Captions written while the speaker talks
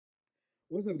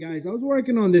What's up, guys? I was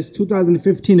working on this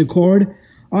 2015 Accord.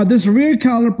 This rear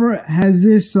caliper has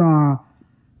this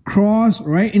cross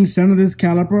right in center of this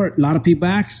caliper. A lot of people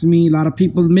ask me, a lot of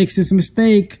people makes this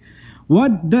mistake.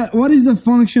 What is the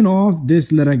function of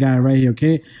this little guy right here?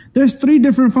 Okay, there's three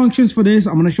different functions for this.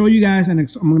 I'm going to show you guys, and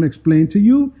I'm going to explain to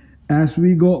you as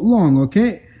we go along.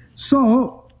 Okay,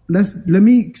 so let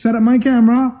me set up my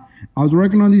camera. I was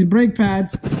working on these brake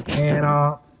pads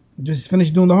and just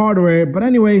finished doing the hardware, but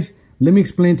anyways, let me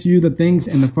explain to you the things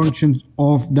and the functions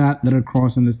of that little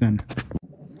cross in the center.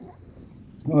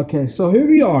 Okay, so here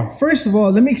we are. First of all,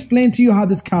 let me explain to you how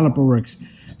this caliper works.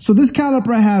 So this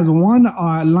caliper has one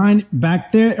line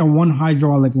back there and one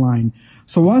hydraulic line.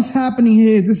 So what's happening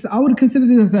here, I would consider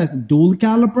this as a dual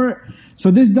caliper.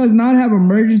 So this does not have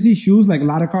emergency shoes, like a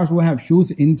lot of cars will have shoes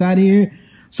inside here.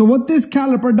 So what this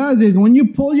caliper does is when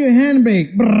you pull your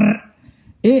handbrake,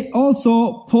 it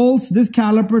also pulls this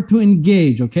caliper to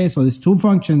engage. Okay, so there's two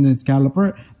functions in this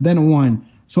caliper, then one.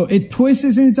 So it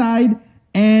twists inside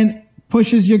and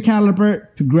pushes your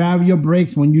caliper to grab your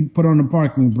brakes when you put on the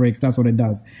parking brakes. That's what it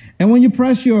does. And when you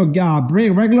press your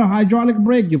brake, regular hydraulic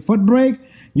brake, your foot brake,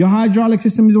 your hydraulic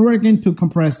system is working to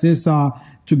compress this,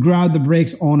 to grab the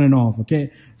brakes on and off.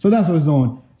 Okay, so that's what it's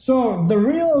doing. So the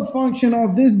real function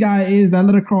of this guy is that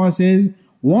little cross is,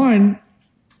 one,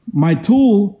 my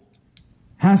tool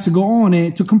has to go on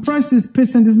it to compress this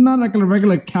piston. This is not like a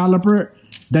regular caliper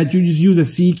that you just use a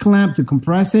C-clamp to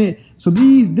compress it. So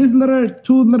two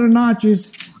little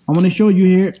notches, I want to show you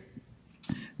here.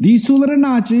 These two little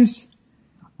notches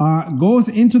goes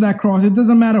into that cross. It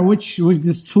doesn't matter which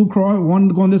this two cross, one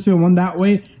going this way, one that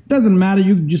way. It doesn't matter.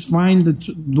 You just find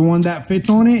the one that fits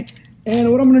on it.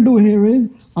 And what I'm going to do here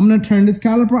is I'm going to turn this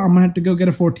caliper. I'm going to have to go get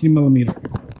a 14 millimeter.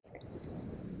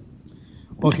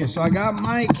 Okay, so I got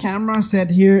my camera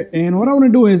set here, and what I want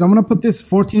to do is I'm going to put this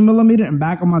 14 millimeter in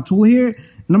back of my tool here,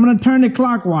 and I'm going to turn it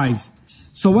clockwise.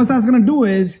 So what that's going to do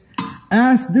is,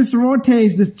 as this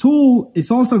rotates, this tool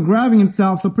is also grabbing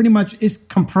itself, so pretty much it's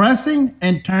compressing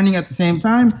and turning at the same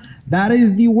time. That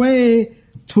is the way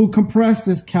to compress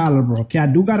this caliper. Okay, I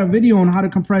do got a video on how to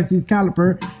compress this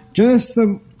caliper.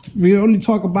 We only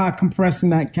talk about compressing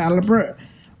that caliper.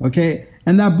 Okay,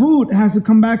 and that boot has to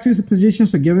come back to its position,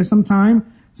 so give it some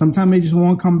time. Sometimes it just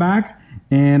won't come back,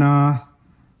 and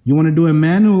you want to do it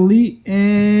manually,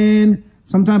 and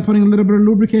sometimes putting a little bit of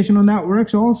lubrication on that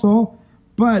works also,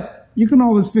 but you can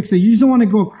always fix it. You just don't want to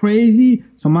go crazy.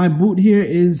 So my boot here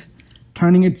is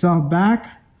turning itself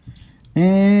back,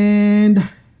 and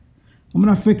I'm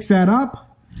going to fix that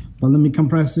up, but let me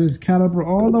compress this caliper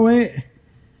all the way.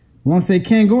 Once they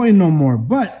can't go in no more,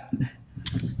 but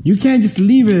you can't just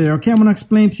leave it there. Okay, I'm gonna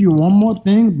explain to you one more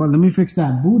thing, but let me fix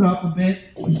that boot up a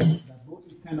bit. That boot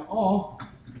is kind of off,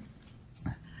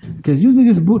 because usually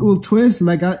this boot will twist.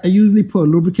 Like I usually put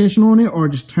lubrication on it or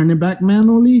just turn it back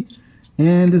manually,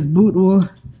 and this boot will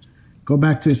go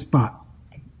back to its spot.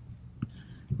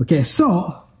 Okay,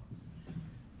 so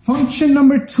function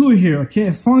number 2 here.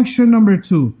 Okay, function number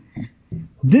 2.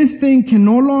 This thing can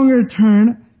no longer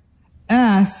turn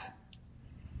as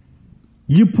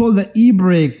you pull the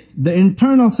e-brake. The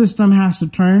internal system has to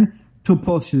turn to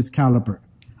push this caliper.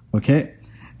 Okay,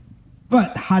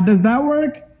 but how does that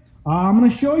work? I'm going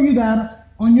to show you that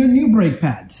on your new brake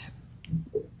pads.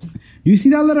 You see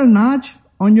that little notch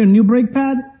on your new brake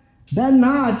pad? That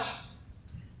notch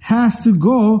has to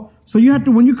go. So you have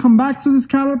to, when you come back to this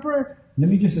caliper, let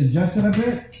me just adjust it a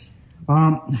bit.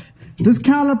 This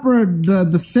caliper,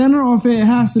 the center of it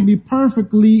has to be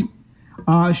perfectly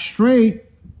straight,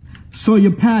 so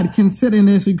your pad can sit in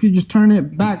there, so you could just turn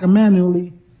it back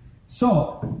manually.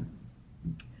 So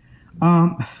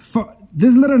for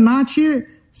this little notch here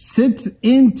sits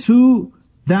into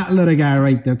that little guy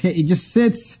right there. Okay, it just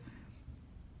sits,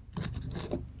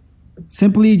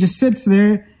 simply just sits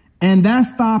there, and that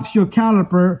stops your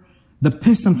caliper, the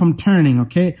piston, from turning.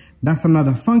 Okay, that's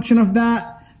another function of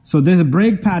that. So this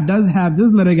brake pad does have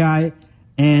this little guy,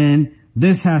 and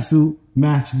this has to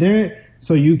match there.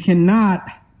 So you cannot,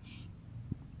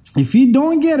 if you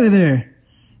don't get it there,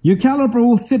 your caliper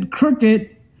will sit crooked,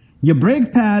 your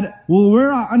brake pad will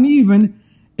wear out uneven,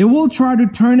 it will try to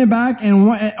turn it back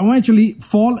and eventually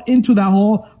fall into that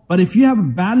hole. But if you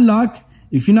have bad luck,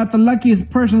 if you're not the luckiest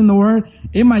person in the world,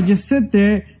 it might just sit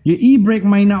there, your e-brake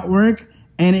might not work,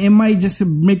 and it might just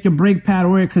make your brake pad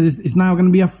work, because it's not going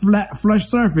to be a flat, flush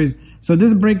surface. So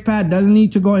this brake pad does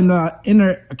need to go in the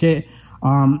inner,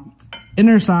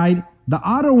 inner side. The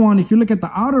outer one, if you look at the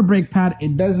outer brake pad,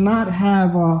 it does not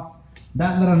have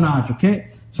that little notch. Okay,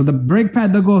 so the brake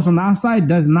pad that goes on the outside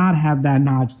does not have that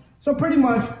notch. So pretty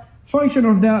much function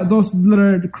of those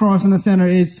little cross in the center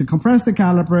is to compress the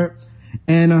caliper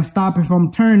and stop it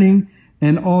from turning,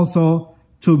 and also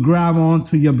to grab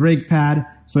onto your brake pad,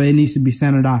 so it needs to be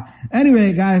centered out.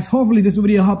 Anyway, guys, hopefully this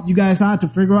video helped you guys out to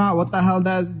figure out what the hell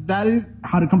that is,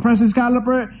 how to compress this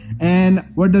caliper, and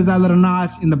what does that little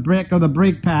notch in the brake of the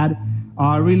brake pad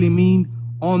really mean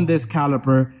on this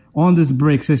caliper, on this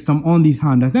brake system, on these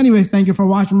Hondas. Anyways, thank you for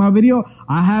watching my video.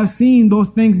 I have seen those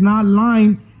things not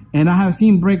lined, and I have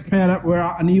seen brake pad where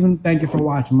uneven. Thank you for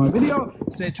watching my video.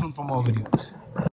 Stay tuned for more videos.